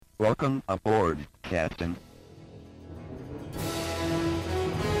Welcome aboard, Captain.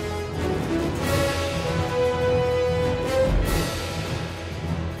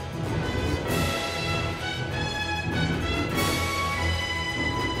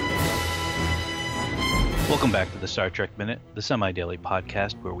 Welcome back to the Star Trek Minute, the semi-daily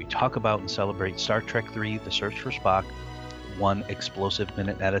podcast where we talk about and celebrate Star Trek III, The Search for Spock, one explosive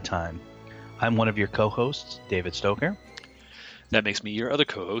minute at a time. I'm one of your co-hosts, David Stoker. That makes me your other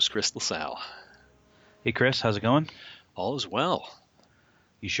co-host, Chris LaSalle. Hey Chris, how's it going? All is well.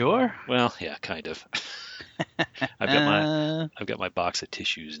 You sure? Well, yeah, kind of. I've got my box of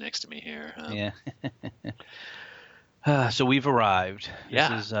tissues next to me here. Yeah. So we've arrived.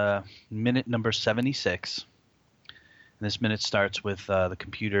 Yeah. This is minute number 76. And this minute starts with the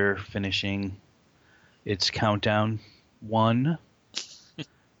computer finishing its countdown 1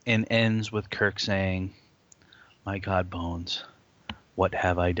 and ends with Kirk saying, "My God, Bones, what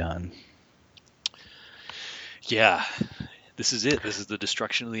have I done?" Yeah, this is it. This is the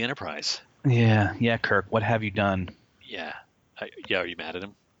destruction of the Enterprise. Yeah, Kirk, what have you done? Yeah. Are you mad at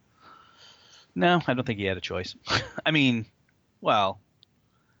him? No, I don't think he had a choice.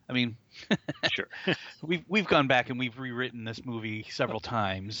 Sure. we've gone back and we've rewritten this movie several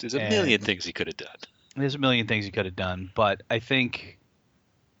times. There's a million things he could have done. There's a million things he could have done, but I think,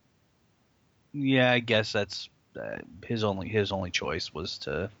 I guess that's his only choice was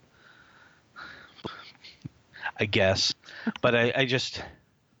to, I guess. But I just,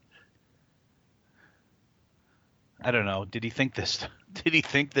 I don't know. Did he think this? Did he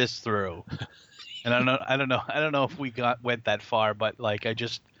think this through? And I don't know if we went that far, but like I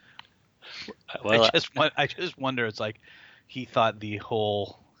just wonder. It's like he thought the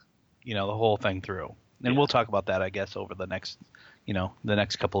whole thing through. And we'll talk about that, I guess, over the next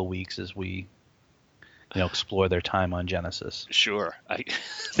couple of weeks as we, explore their time on Genesis. Sure.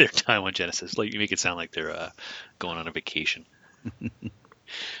 Their time on Genesis. Like, you make it sound like they're going on a vacation.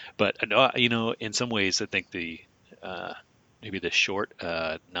 But in some ways, I think maybe the short,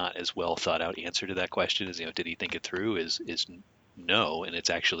 not as well thought out answer to that question is, did he think it through? Is no, and it's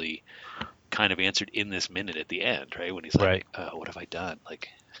actually kind of answered in this minute at the end, right? When he's like, right. "What have I done?" Like,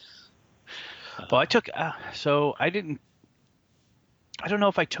 well, I took so I didn't. I don't know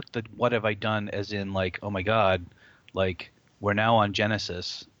if I took the "what have I done" as in like, oh my God, like we're now on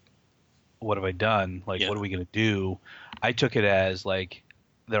Genesis. What have I done? Like, what are we gonna do? I took it as like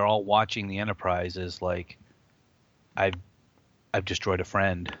they're all watching the Enterprise as like I've destroyed a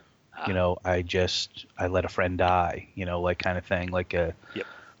friend. I let a friend die. Like kind of thing. Like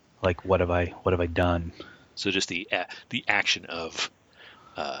like what have I done? So just the action of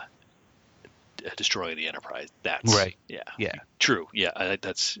destroying the Enterprise. That's right. Yeah. True. Yeah. I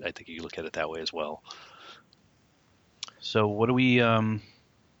think you look at it that way as well. So what do we?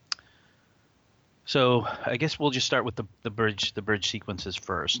 So I guess we'll just start with the bridge sequences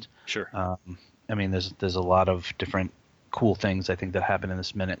first. Sure. There's a lot of different cool things I think that happen in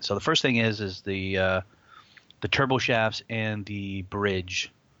this minute. So the first thing is the turbo shafts and the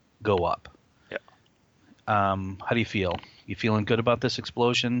bridge go up. Yeah. How do you feel? You feeling good about this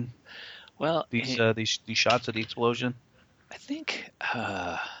explosion? Well, these shots of the explosion. I think.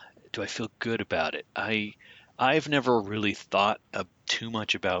 Do I feel good about it? I've never really thought too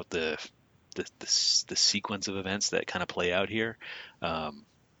much about the sequence of events that kind of play out here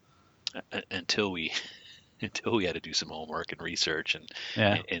until we had to do some homework and research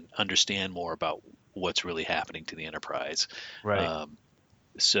and understand more about what's really happening to the Enterprise. Right.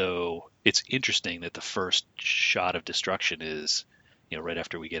 So it's interesting that the first shot of destruction is, right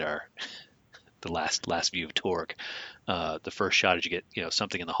after we get the last view of Torque. The first shot is you get,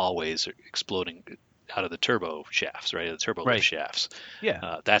 something in the hallways exploding out of the turbo shafts, right? The turbo lift shafts.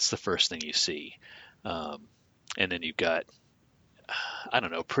 Yeah. That's the first thing you see. And then you've got, I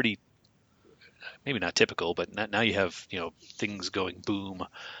don't know, pretty, maybe not typical, but now you have, things going boom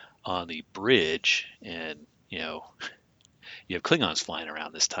on the bridge, and, you have Klingons flying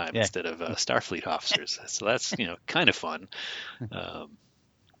around this time instead of Starfleet officers. So that's, kind of fun.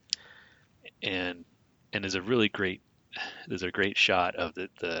 And there's a great shot of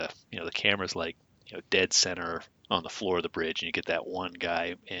the camera's like, dead center on the floor of the bridge, and you get that one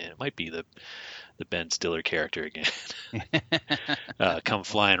guy, and it might be the Ben Stiller character again, come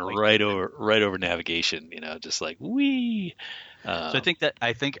flying right over navigation, just like wee. So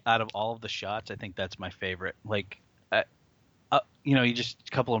I think out of all of the shots, I think that's my favorite. Like, you just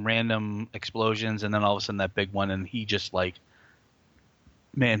a couple of random explosions, and then all of a sudden that big one, and he just like,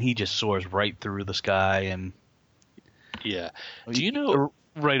 man, he just soars right through the sky, and do you know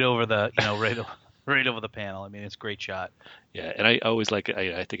right over the right over the panel. I mean, it's a great shot. Yeah, and I always like.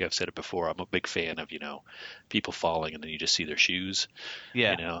 I think I've said it before. I'm a big fan of people falling and then you just see their shoes.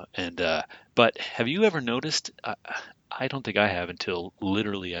 Yeah. And but have you ever noticed? I don't think I have until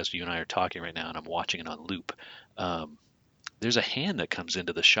literally as you and I are talking right now, and I'm watching it on loop. Um, there's a hand that comes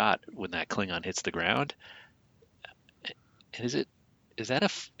into the shot when that Klingon hits the ground. And is that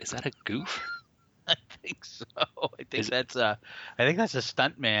a goof? I think so. I think Is it- that's a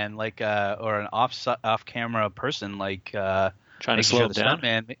stuntman, like or an off camera person, like Trying to making slow sure him the down?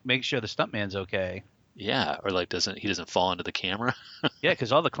 stuntman make sure the stuntman's okay. Yeah, or like doesn't fall into the camera? Yeah,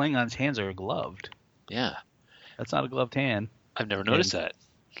 because all the Klingons' hands are gloved. Yeah, That's not a gloved hand. I've never noticed that.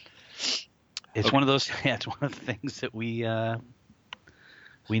 It's Okay. one of those. Yeah, it's one of the things that we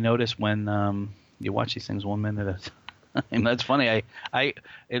notice when you watch these things 1 minute at a time. That's funny. I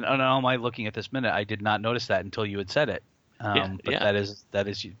in all my looking at this minute, I did not notice that until you had said it. Yeah, But yeah. that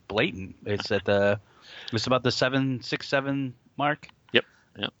is blatant. It's about the 767 mark. Yep.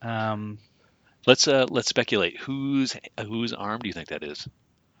 Yep. Let's speculate. Whose arm do you think that is?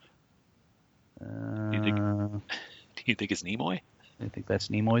 you think- Do you think it's Nimoy? I think that's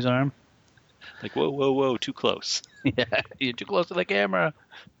Nimoy's arm. Like whoa, too close. Yeah, you're too close to the camera.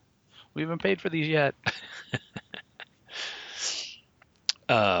 We haven't paid for these yet.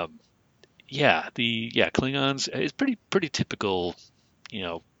 Klingons is pretty typical,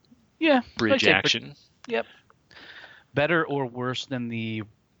 Yeah, bridge I'd say action. Yep. Better or worse than the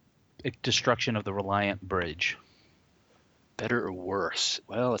destruction of the Reliant Bridge? Better or worse?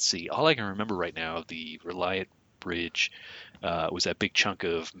 Well, let's see. All I can remember right now of the Reliant Bridge was that big chunk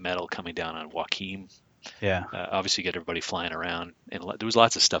of metal coming down on Joaquin. Yeah. Obviously, you get everybody flying around, and there was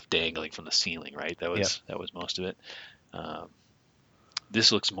lots of stuff dangling from the ceiling. Right, that was most of it.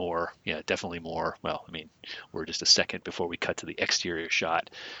 This looks more, definitely more. Well, I mean, we're just a second before we cut to the exterior shot,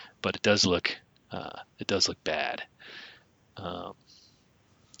 but it does look bad. It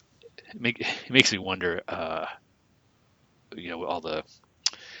makes me wonder, all the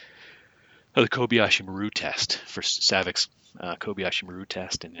Kobayashi Maru test for Savik's Kobayashi Maru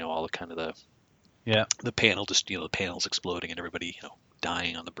test, and all the kind of the panel, just the panels exploding and everybody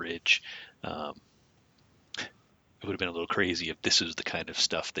dying on the bridge. It would have been a little crazy if this was the kind of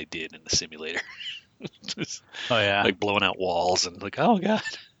stuff they did in the simulator. Just, Oh yeah. like blowing out walls and like, oh god.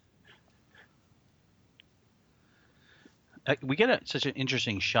 We get such an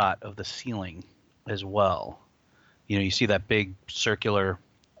interesting shot of the ceiling as well. You see that big circular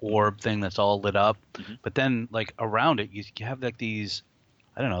orb thing that's all lit up, but then like around it, you have like these,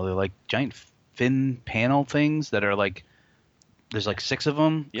 I don't know, they're like giant fin panel things that are like, there's like 6 of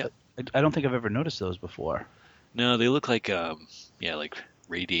them. Yep. I don't think I've ever noticed those before. No, they look like like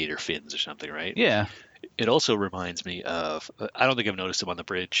radiator fins or something, right? Yeah. It also reminds me of, I don't think I've noticed them on the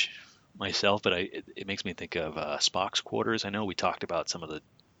bridge myself, but it makes me think of Spock's quarters. I know we talked about some of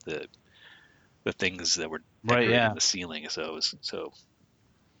the things that were decorating the ceiling, so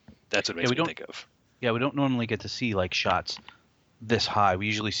that's what it makes me think of. Yeah, we don't normally get to see like shots this high. We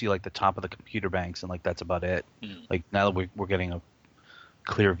usually see like the top of the computer banks, and like that's about it. Like now that we're getting a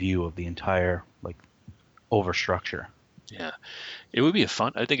clear view of the entire like overstructure. Yeah, it would be I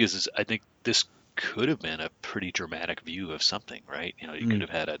think this could have been a pretty dramatic view of something, right? You could have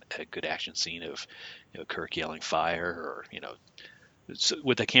had a good action scene of Kirk yelling fire, or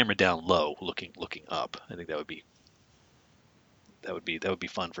with the camera down low looking up. I think that would be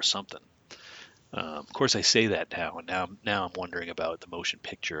fun for something. Of course, I say that now, and now I'm wondering about the motion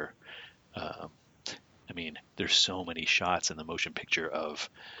picture. I mean, there's so many shots in the motion picture of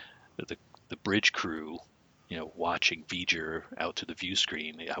the bridge crew, watching V'ger out to the view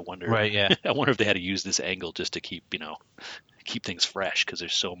screen. I wonder. Right. Yeah. I wonder if they had to use this angle just to keep things fresh, because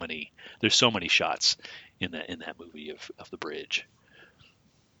there's so many shots in that movie of the bridge.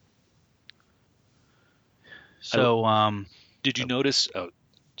 So, did you notice? Oh,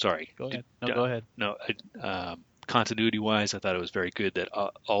 sorry. Go ahead. No, go ahead. No, continuity-wise, I thought it was very good that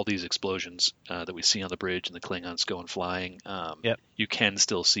all these explosions that we see on the bridge and the Klingons going flying, you can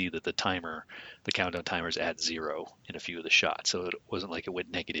still see that the countdown timer is at 0 in a few of the shots. So it wasn't like it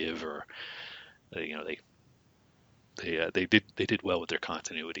went negative, or they did well with their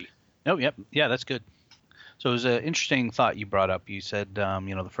continuity. Oh, yep. Yeah, that's good. So it was an interesting thought you brought up. You said,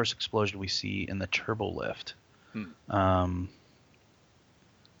 the first explosion we see in the turbo lift.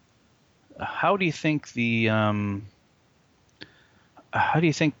 How do you think so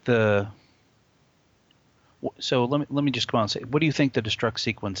let me just come on and say, what do you think the destruct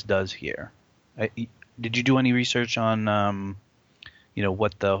sequence does here? Did you do any research on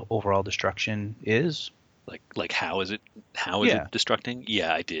what the overall destruction is? Like how is it destructing?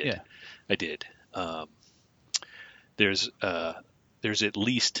 Yeah, I did. Yeah. I did. um, there's at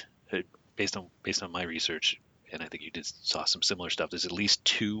least based on my research, and I think you saw some similar stuff. There's at least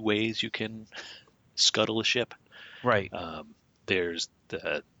two ways you can scuttle a ship. Right. There's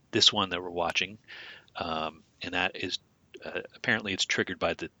this one that we're watching, and that is apparently it's triggered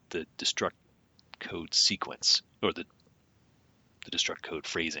by the destruct code sequence or the destruct code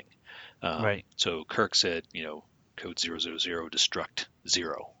phrasing. Right. So Kirk said, code 000 destruct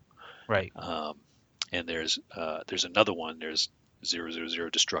 0. Right. And there's another one. There's 000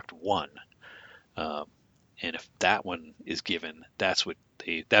 destruct 1. And if that one is given, that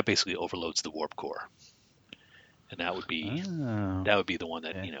basically overloads the warp core. And that would be the one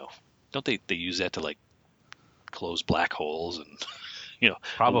that, don't they use that to like close black holes and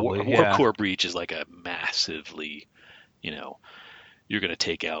Probably a warp core breach is like a massively, you're going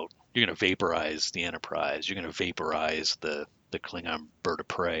to vaporize the Enterprise, you're going to vaporize the Klingon bird of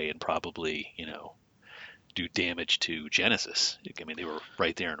prey, and probably, do damage to Genesis. I mean, they were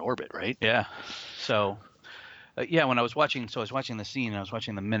right there in orbit, right? Yeah. So, when I was watching the scene, I was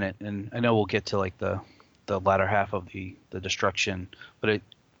watching the minute, and I know we'll get to like the latter half of the destruction, but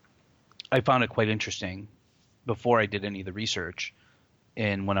I found it quite interesting before I did any of the research.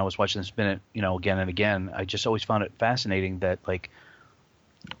 And when I was watching this minute, again and again, I just always found it fascinating that like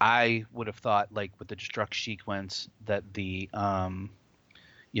I would have thought like with the destruct sequence that the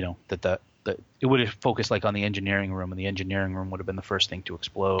it would have focused like on the engineering room, and the engineering room would have been the first thing to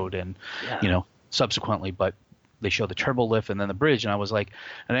explode, and subsequently, but they show the turbo lift and then the bridge, and I was like,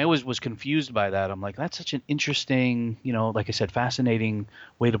 and I always was confused by that. I'm like, that's such an interesting, like I said, fascinating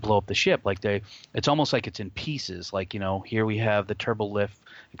way to blow up the ship. Like it's almost like it's in pieces. Like, here we have the turbo lift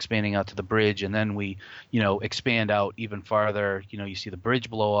expanding out to the bridge, and then we, expand out even farther. You see the bridge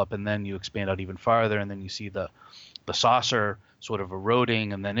blow up, and then you expand out even farther, and then you see the saucer sort of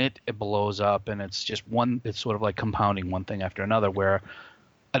eroding, and then it blows up, and it's just it's sort of like compounding one thing after another, where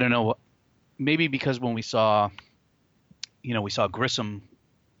I don't know, maybe because when we saw Grissom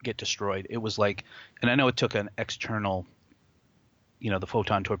get destroyed, it was like, and I know it took an external, the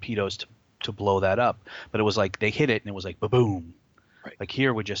photon torpedoes to blow that up, but it was like they hit it and it was like ba-boom. Right. Like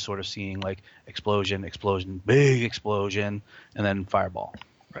here we're just sort of seeing like explosion, big explosion, and then fireball.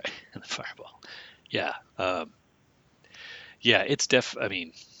 Right, and the fireball. Yeah. Yeah, it's I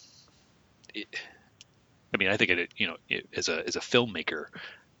mean, I think as a filmmaker,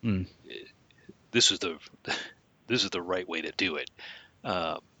 this is the right way to do it.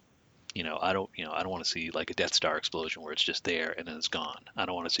 I don't want to see like a Death Star explosion where it's just there and then it's gone. I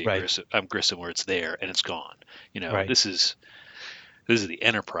don't want to see Grissom where it's there and it's gone. Right. This is the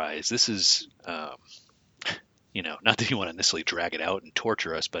Enterprise. This is not that you want to necessarily drag it out and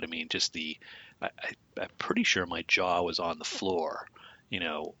torture us, but I mean, just I'm pretty sure my jaw was on the floor,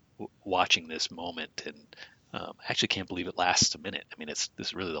 watching this moment, and I actually can't believe it lasts a minute. I mean, this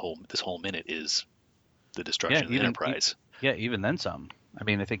whole minute is the destruction of the Enterprise. Even then some. I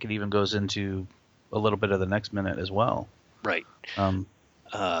mean, I think it even goes into a little bit of the next minute as well. Right.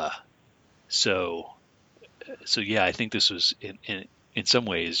 So yeah, I think this was in some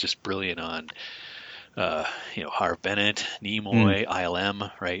ways just brilliant on Harv Bennett, Nimoy,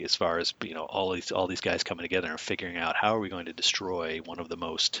 ILM, right? As far as all these guys coming together and figuring out how are we going to destroy one of the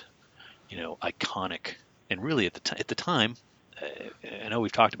most iconic, and really at the time, I know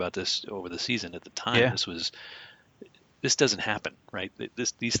we've talked about this over the season. At the time, this doesn't happen, right?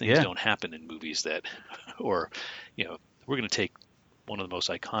 These things don't happen in movies we're going to take one of the most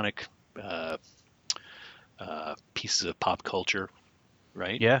iconic pieces of pop culture,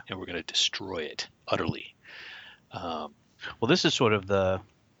 right? Yeah. And we're going to destroy it utterly. Well, this is sort of the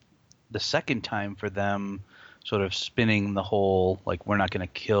second time for them sort of spinning the whole, like, we're not going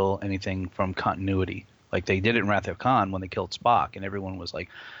to kill anything from continuity. Like they did it in Wrath of Khan when they killed Spock, and everyone was like,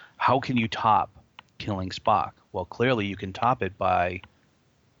 how can you top killing Spock? Well, clearly you can top it by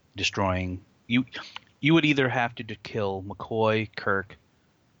destroying you would either have to kill McCoy, Kirk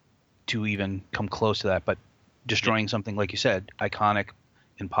to even come close to that, but destroying something, like you said, iconic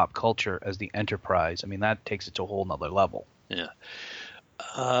in pop culture as the Enterprise, I mean, that takes it to a whole nother level. Yeah.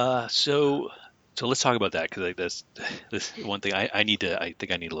 So let's talk about that, because this one thing I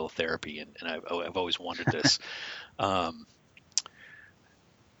think I need a little therapy, and I've always wondered this.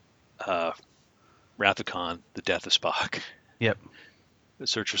 Wrath of Khan, the death of Spock. Yep. The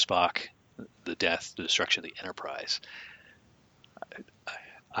search for Spock, the destruction of the Enterprise.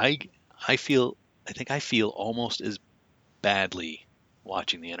 I think I feel almost as badly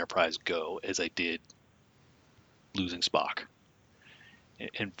watching the Enterprise go as I did losing Spock,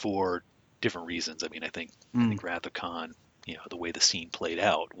 and for different reasons. I mean, I think Wrath of Khan, the way the scene played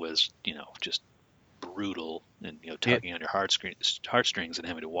out was, just brutal, and Yeah. tugging on your heartstrings, and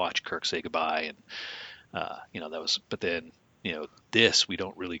having to watch Kirk say goodbye, and that was. But then this we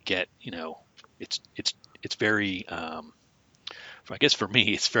don't really get. It's very. I guess for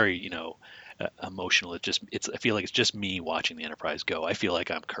me, it's very emotional. I feel like it's just me watching the Enterprise go. I feel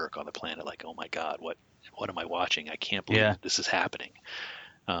like I'm Kirk on the planet. Like, oh my God, what am I watching? I can't believe Yeah. this is happening.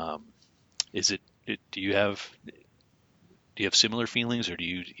 Do you have similar feelings, or do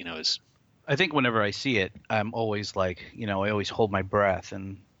you is I think whenever I see it, I'm always like, I always hold my breath,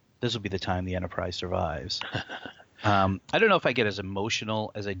 and this will be the time the Enterprise survives. I don't know if I get as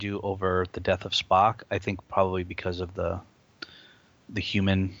emotional as I do over the death of Spock. I think probably because of the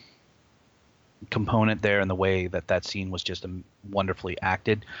human component there and the way that scene was just wonderfully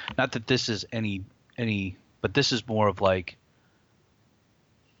acted. Not that this is any, but this is more of like,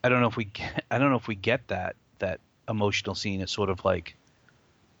 I don't know if we get that emotional scene. It's sort of like,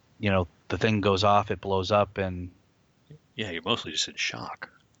 the thing goes off, it blows up, and you're mostly just in shock.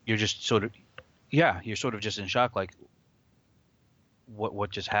 You're just sort of, you're sort of just in shock, like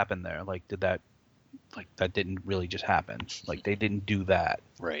what just happened there? Like, that didn't really just happen. Like, they didn't do that.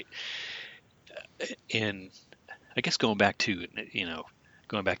 Right. And I guess going back to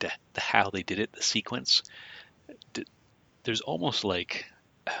how they did it, the sequence, there's almost like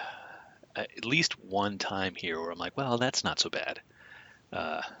at least one time here where I'm like, well, that's not so bad.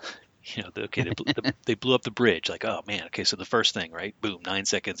 They blew up the bridge. Like, oh man, okay, so the first thing, right? Boom, 9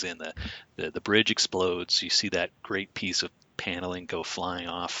 seconds in, the bridge explodes. You see that great piece of paneling go flying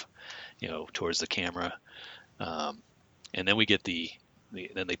off, towards the camera, and then we get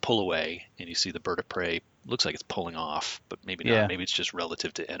then they pull away, and you see the bird of prey. Looks like it's pulling off, but maybe not. Maybe it's just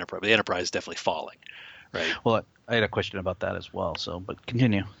relative to Enterprise. The Enterprise is definitely falling, right? Well, I had a question about that as well. So, but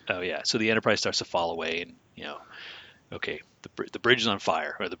continue. Oh yeah, so the Enterprise starts to fall away, and okay, the bridge is on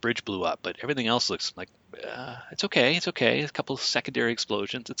fire, or the bridge blew up, but everything else looks like it's okay. It's okay. A couple of secondary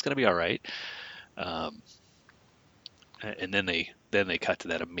explosions. It's gonna be all right. And then they cut to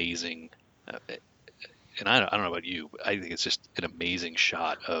that amazing. And I don't know about you, but I think it's just an amazing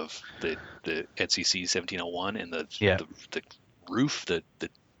shot of the NCC 1701 and the roof, the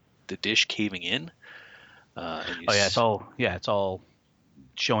dish caving in. It's all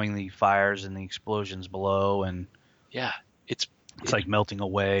showing the fires and the explosions below, and it's like melting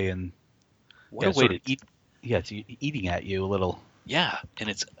away, and what a way to eat. Yeah, it's eating at you a little. Yeah, and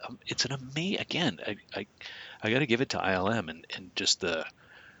it's an amazing. Again, I got to give it to ILM and just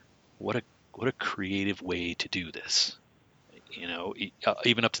what a creative way to do this.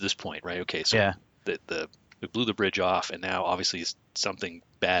 Even up to this point, right? Okay, so we blew the bridge off, and now obviously something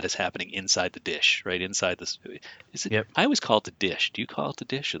bad is happening inside the dish, right? Inside this, is it? Yep. I always call it the dish. Do you call it the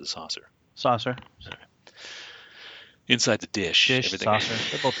dish or the saucer? Saucer. Inside the dish, everything. Saucer,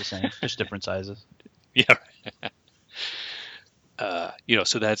 they're both the same, just different sizes. Yeah.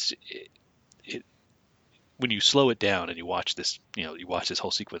 So that's it. When you slow it down and you watch this, you watch this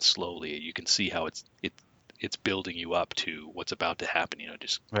whole sequence slowly, you can see how it's building you up to what's about to happen.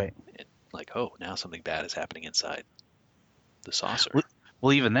 Just right. Like, oh, now something bad is happening inside the saucer.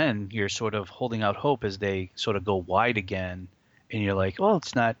 Well, even then, you're sort of holding out hope as they sort of go wide again, and you're like, well,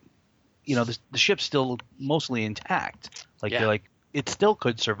 it's not, the ship's still mostly intact. Like, you're like, it still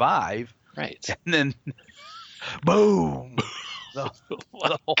could survive. Right. And then, boom! The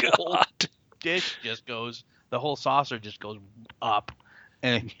whole dish just goes, the whole saucer just goes up,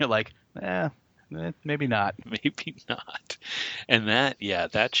 and you're like, maybe not. Maybe not. And and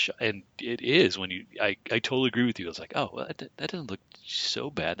it is when I totally agree with you. It's like, oh, well, that doesn't look so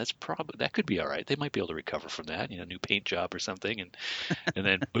bad. That could be all right. They might be able to recover from that, new paint job or something, and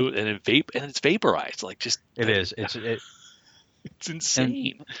then it's vaporized. Like, just it is. It's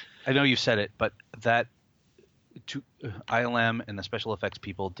insane. And I know you said it, but that ILM and the special effects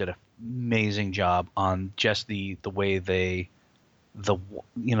people did an amazing job on just the way the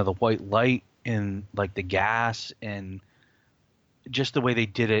white light and like the gas and just the way they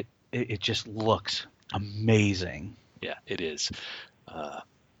did it. It just looks amazing. Yeah, it is. And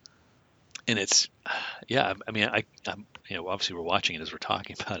it's, I mean, I'm obviously we're watching it as we're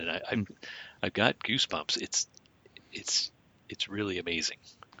talking about it. I've got goosebumps. It's really amazing.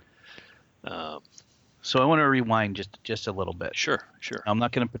 So I want to rewind just a little bit. Sure. I'm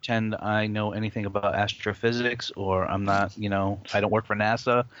not going to pretend I know anything about astrophysics, or I'm not, I don't work for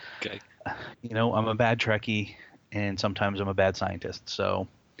NASA. Okay. I'm a bad Trekkie, and sometimes I'm a bad scientist. So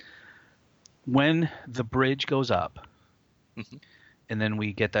when the bridge goes up, mm-hmm. and then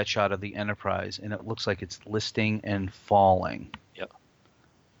we get that shot of the Enterprise, and it looks like it's listing and falling. Yep.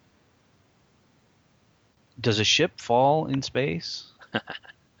 Does a ship fall in space?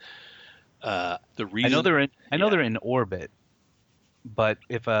 The I reason know they're in. I know yeah. they're in orbit, but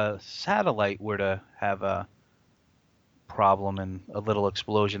if a satellite were to have a problem and a little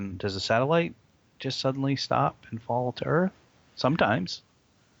explosion, does the satellite just suddenly stop and fall to Earth? Sometimes.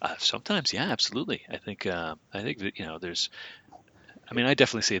 Sometimes, yeah, absolutely. I think that there's. I mean, I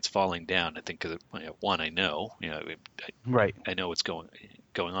definitely say it's falling down. I think because one, I know, Right. I know what's going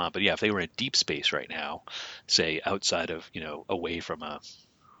on. But yeah, if they were in deep space right now, say outside of away from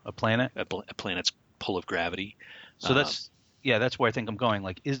A planet. a planet's pull of gravity. So um, that's where I think I'm going.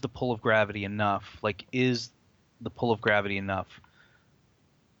 Like, is the pull of gravity enough? Like, is the pull of gravity enough?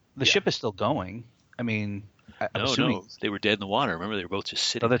 The yeah, ship is still going. I mean, I'm assuming. no, they were dead in the water. Remember, they were both just Oh,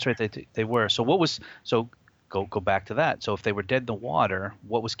 sitting that's there. right. They were. So what was so go back to that. So if they were dead in the water,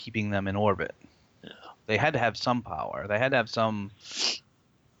 what was keeping them in orbit? Yeah. They had to have some power. They had to have some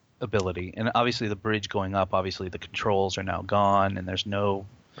ability. And obviously the bridge going up, obviously the controls are now gone and there's no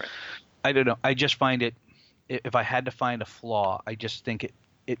Right. I don't know. I just find it if I had to find a flaw, I just think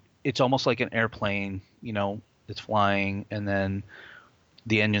it's almost like an airplane, that's flying and then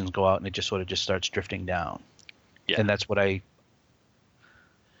the engines go out and it just sort of just starts drifting down. Yeah. And that's what it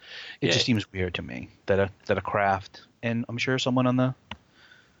Yeah. just seems weird to me that a craft, and I'm sure someone on the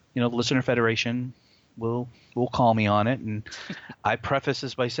the Listener Federation will call me on it. And I preface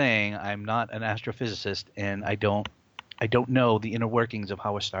this by saying I'm not an astrophysicist and I don't know the inner workings of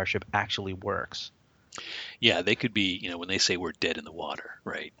how a starship actually works. Yeah, they could be, when they say we're dead in the water,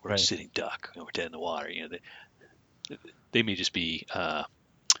 right? We're a Right. sitting duck, we're dead in the water. They may just be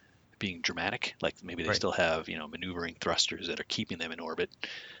being dramatic, like maybe they Right. still have, maneuvering thrusters that are keeping them in orbit.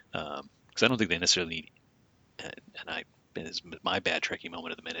 Because I don't think they necessarily need, this is my bad Trekkie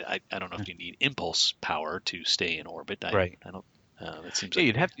moment of the minute. I don't know if you need impulse power to stay in orbit. Right. I don't. That seems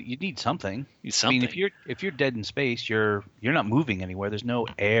Yeah, like you'd need something. need I mean, something. if you're dead in space, you're not moving anywhere. There's no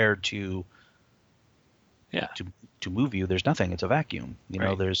air to Yeah. to move you. There's nothing. It's a vacuum.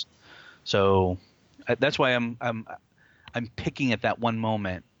 Right. There's so that's why I'm picking at that one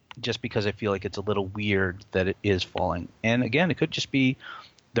moment just because I feel like it's a little weird that it is falling. And again, it could just be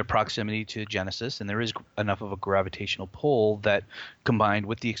their proximity to Genesis, and there is enough of a gravitational pull that combined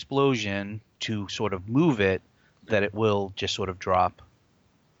with the explosion to sort of move it that it will just sort of drop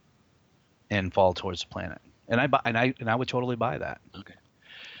and fall towards the planet. And I would totally buy that. Okay.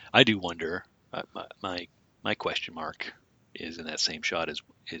 I do wonder. My question mark is in that same shot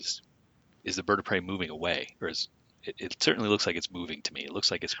is the bird of prey moving away, or is it certainly looks like it's moving to me. It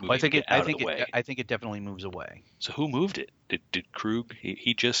looks like it's moving Well, out of the way. I think it definitely moves away. So who moved it? Did Krug?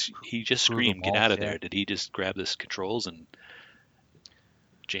 He just Krug screamed, "Get Waltz, out of yeah. there!" Did he just grab this controls and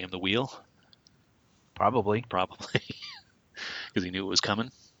jam the wheel? Probably. Probably, because he knew it was coming.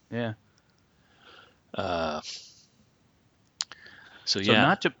 Yeah. So So yeah.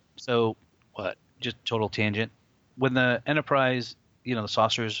 not to so What? just total tangent. When the Enterprise, the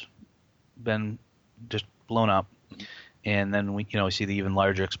saucer's been just blown up, Mhm. and then we see the even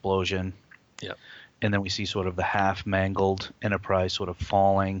larger explosion. Yep. And then we see sort of the half mangled Enterprise sort of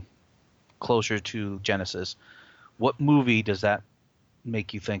falling closer to Genesis. What movie does that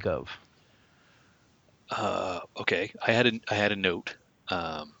make you think of? Okay. I had a note.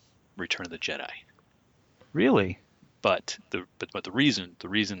 Return of the Jedi. Really? But the reason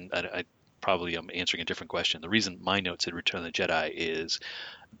I probably I'm answering a different question. The reason my note said Return of the Jedi is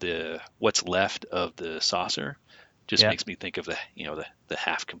what's left of the saucer just Yeah. makes me think of the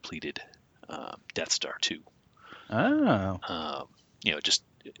half completed Death Star 2. Oh. Just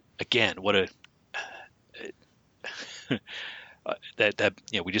again, what a that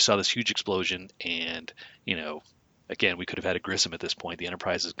we just saw this huge explosion, and again, we could have had a Grissom at this point. The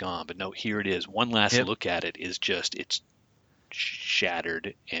Enterprise is gone, but no, here it is. One last Yep. look at it is just it's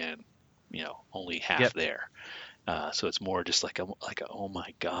shattered and only half Yep. there. So it's more just like a oh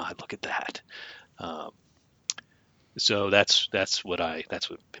my God, look at that. So that's what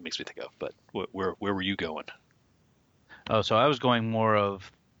it makes me think of. But where were you going? Oh, so I was going more of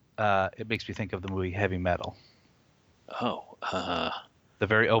it makes me think of the movie Heavy Metal. Oh, The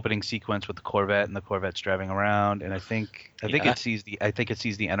very opening sequence with the Corvette and the Corvette's driving around, and I think Yeah. it sees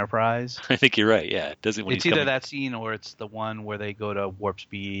the Enterprise. I think you're right. Yeah, it doesn't. When It's he's either coming, that scene or it's the one where they go to warp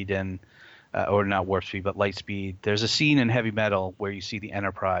speed and or not warp speed but light speed. There's a scene in Heavy Metal where you see the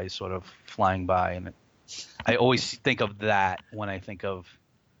Enterprise sort of flying by, and I always think of that when I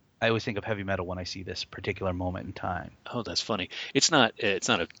always think of Heavy Metal when I see this particular moment in time. Oh, that's funny. It's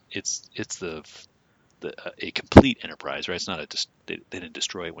a complete Enterprise, right? It's not they didn't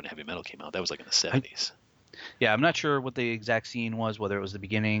destroy it when Heavy Metal came out. That was like in the 70s. Yeah, I'm not sure what the exact scene was, whether it was the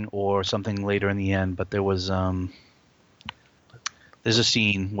beginning or something later in the end, but there was There's a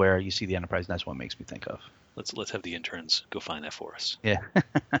scene where you see the Enterprise, and that's what it makes me think of. Let's have the interns go find that for us. Yeah.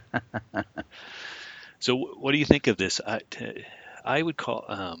 So what do you think of this? I would call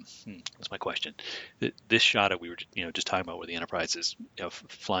that's my question. This shot that we were just talking about, where the Enterprise is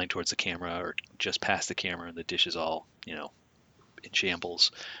flying towards the camera or just past the camera, and the dish is all in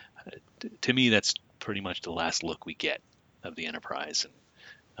shambles. To me, that's pretty much the last look we get of the Enterprise.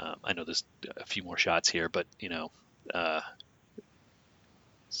 And I know there's a few more shots here, but how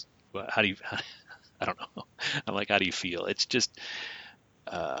do you? I don't know. I'm like, how do you feel? It's just.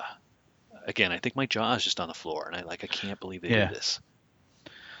 Again, I think my jaw is just on the floor, and I can't believe they did this.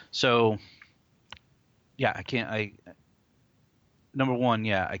 So, yeah, I can't. Number one,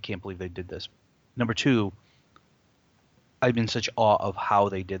 yeah, I can't believe they did this. Number two, I'm in such awe of how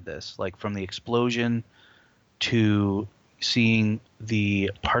they did this. Like, from the explosion to seeing the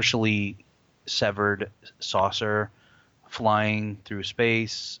partially severed saucer flying through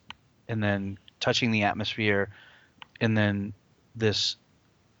space, and then touching the atmosphere, and then this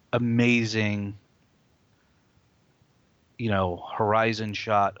amazing horizon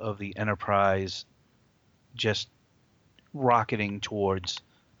shot of the Enterprise just rocketing towards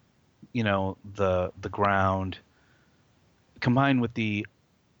the ground, combined with the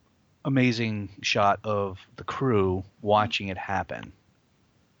amazing shot of the crew watching it happen.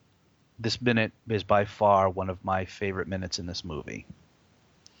 This minute is by far one of my favorite minutes in this movie.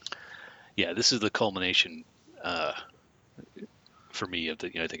 Yeah, this is the culmination for me of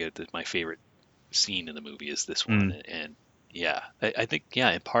I think my favorite scene in the movie is this one. And yeah, I think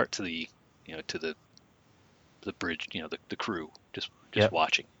in part to the to the bridge, the crew just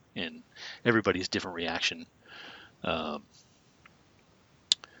watching, and everybody's different reaction. And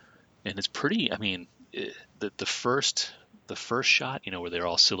it's pretty. I mean, the first shot, where they're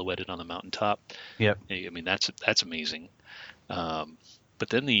all silhouetted on the mountaintop. Yep. I mean, that's amazing. But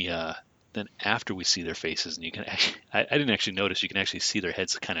then then after we see their faces, and you can I didn't actually notice, you can actually see their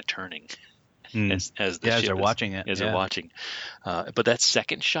heads kind of turning as they're watching it. As they're watching. But that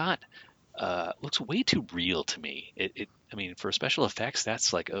second shot looks way too real to me. I mean, for special effects,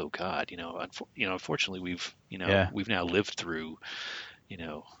 that's like, oh God, unfortunately we've now lived through,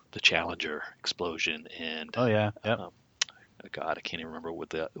 the Challenger explosion, and God, I can't even remember what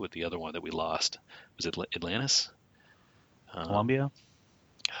the other one that we lost was. It Atlantis, Columbia.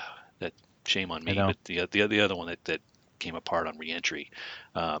 That shame on me, but the other one that came apart on reentry,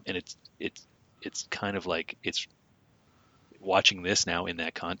 and it's kind of like, it's watching this now in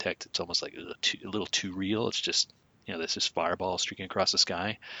that context, it's almost like a little too real. It's just this is fireball streaking across the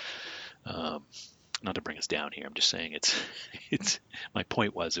sky. Not to bring us down here, I'm just saying it's my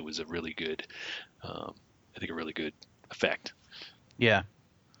point was, it was a really good, I think a really good effect. Yeah.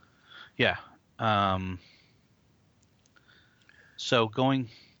 So going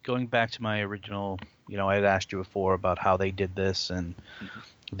back to my original, I had asked you before about how they did this and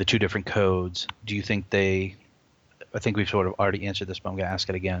the two different codes. Do you think I think we've sort of already answered this, but I'm going to ask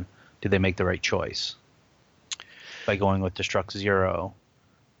it again. Did they make the right choice by going with Destruct Zero,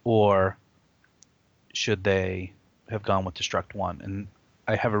 or should they have gone with Destruct One? And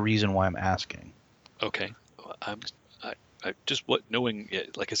I have a reason why I'm asking. Okay. I just knowing,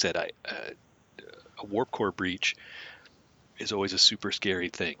 like I said, a warp core breach is always a super scary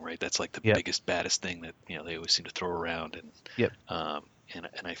thing, right? That's like the biggest, baddest thing that they always seem to throw around, and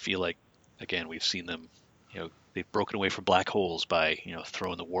and I feel like, again, we've seen them, they've broken away from black holes by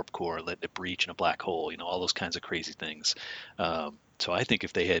throwing the warp core, letting it breach in a black hole, all those kinds of crazy things. So I think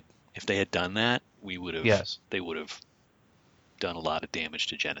if they had done that, they would have done a lot of damage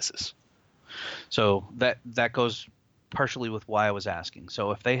to Genesis. So that goes partially with why I was asking.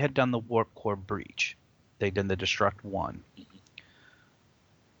 So if they had done the warp core breach, they'd done the Destruct One.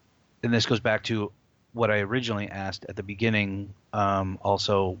 And this goes back to what I originally asked at the beginning,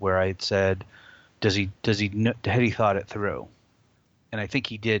 also, where I had said, had he thought it through? And I think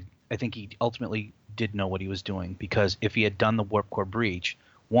he did. I think he ultimately did know what he was doing, because if he had done the warp core breach,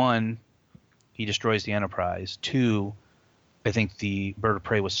 one, he destroys the Enterprise. Two, I think the bird of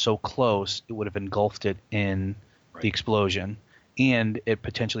prey was so close, it would have engulfed it in the explosion, and it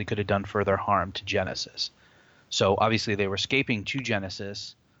potentially could have done further harm to Genesis. So obviously they were escaping to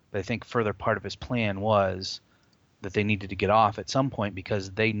Genesis, but I think further part of his plan was that they needed to get off at some point,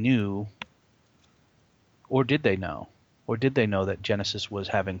 because they knew, or did they know that Genesis was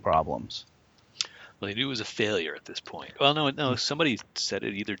having problems? Well, they knew it was a failure at this point. Well, no, somebody said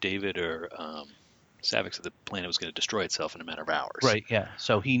it, either David or Savick said the planet was going to destroy itself in a matter of hours. Right, yeah.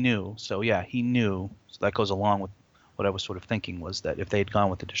 So he knew. So he knew. So that goes along with what I was sort of thinking, was that if they had gone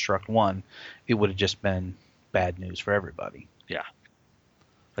with the Destruct One, it would have just been bad news for everybody. Yeah.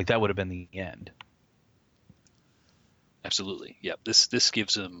 Like that would have been the end. Absolutely. Yep. This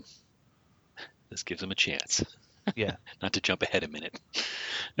gives them a chance. Yeah. Not to jump ahead a minute.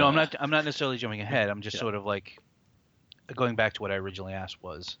 No, I'm not necessarily jumping ahead. I'm just Yeah. sort of like going back to what I originally asked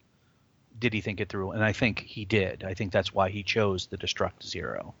was, did he think it through? And I think he did. I think that's why he chose the Destruct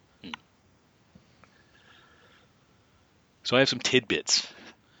Zero. So I have some tidbits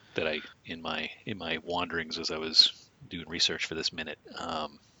that I in my wanderings as I was doing research for this minute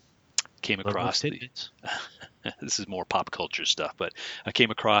came Love across those the. tidbits. This is more pop culture stuff, but I came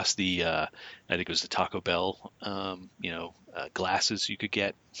across the I think it was the Taco Bell glasses you could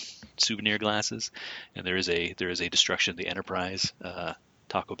get, souvenir glasses, and there is a Destruction of the Enterprise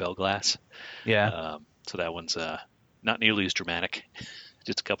Taco Bell glass. Yeah. So that one's not nearly as dramatic,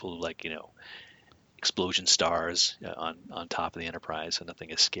 just a couple of explosion stars on top of the Enterprise, so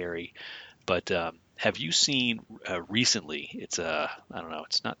nothing as scary. But have you seen recently? It's I don't know.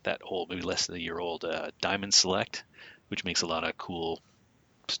 It's not that old, maybe less than a year old. Diamond Select, which makes a lot of cool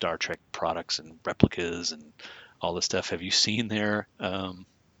Star Trek products and replicas and all this stuff. Have you seen their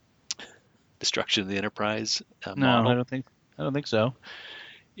Destruction of the Enterprise No, model? I don't think so.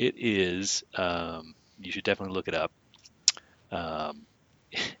 It is. You should definitely look it up.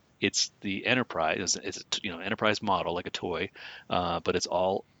 It's the Enterprise. It's Enterprise model like a toy, but it's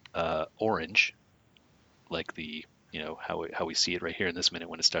all orange, like the how we see it right here in this minute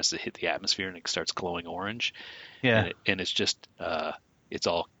when it starts to hit the atmosphere and it starts glowing orange. Yeah. And it's just it's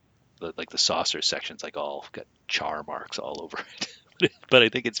all like the saucer sections like all got char marks all over it. But I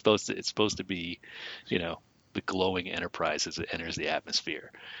think it's supposed to be the glowing Enterprise as it enters the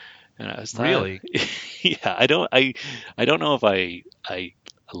atmosphere. And I was Really? yeah, I don't know if I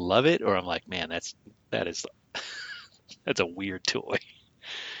love it or I'm like, man, that is that's a weird toy.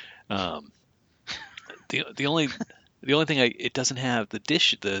 The only thing it doesn't have the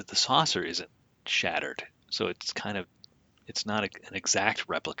dish, the saucer isn't shattered, so it's not an exact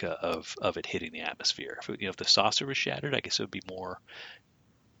replica of it hitting the atmosphere. If the saucer was shattered, I guess it would be more.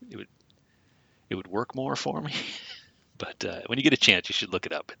 It would work more for me. But when you get a chance, you should look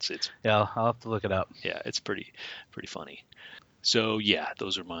it up. It's Yeah, I'll have to look it up. yeah, it's pretty funny. So yeah,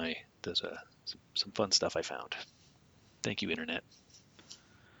 those are some fun stuff I found. Thank you, Internet.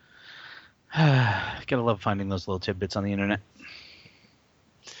 Gotta love finding those little tidbits on the internet.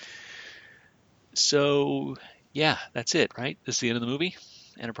 So yeah, that's it, right? This is the end of the movie.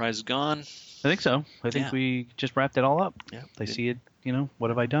 Enterprise is gone. I think so. I think Yeah. we just wrapped it all up. Yeah, They see it, what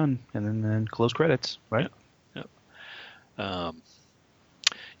have I done? And then close credits, right?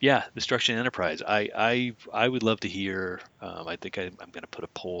 Yeah, Destruction Enterprise. I would love to hear. I think I'm going to put a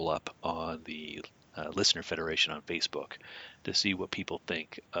poll up on the Listener Federation on Facebook to see what people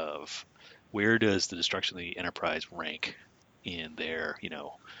think of where does the Destruction of the Enterprise rank in their,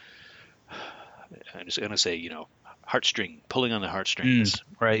 I'm just going to say, pulling on the heartstrings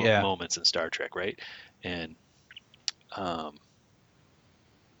right, yeah. moments in Star Trek, right? And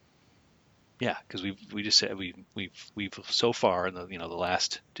yeah, because we just said we've so far in the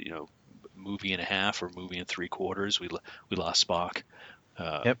last movie and a half or movie and 3/4 we lost Spock,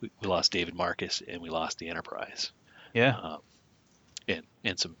 Yep. we lost David Marcus, and we lost the Enterprise, Yeah.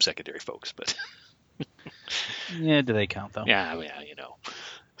 and some secondary folks, but Yeah, do they count though? yeah,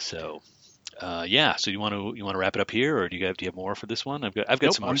 so. Yeah, so you want to wrap it up here, or do you have more for this one? I've got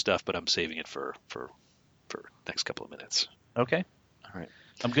Nope, some more stuff, but I'm saving it for next couple of minutes. Okay. All right.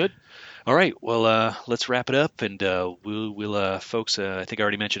 I'm good. All right. Well, let's wrap it up, and we'll folks. I think I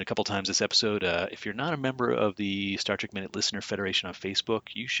already mentioned a couple times this episode. If you're not a member of the Star Trek Minute Listener Federation on Facebook,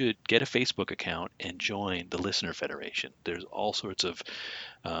 you should get a Facebook account and join the Listener Federation. There's all sorts of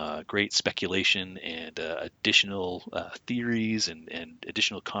great speculation and additional theories and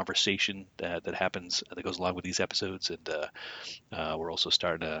additional conversation that happens that goes along with these episodes. And we're also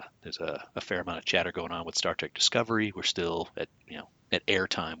there's a fair amount of chatter going on with Star Trek Discovery. We're still at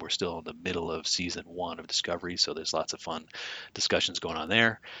airtime. We're still in the middle of season 1 of Discovery, so there's lots of fun discussions going on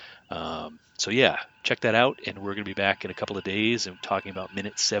there. So yeah, check that out, and we're going to be back in a couple of days and talking about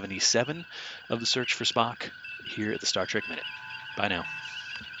minute 77 of the Search for Spock here at the Star Trek Minute. Bye now.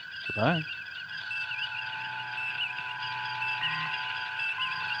 Goodbye.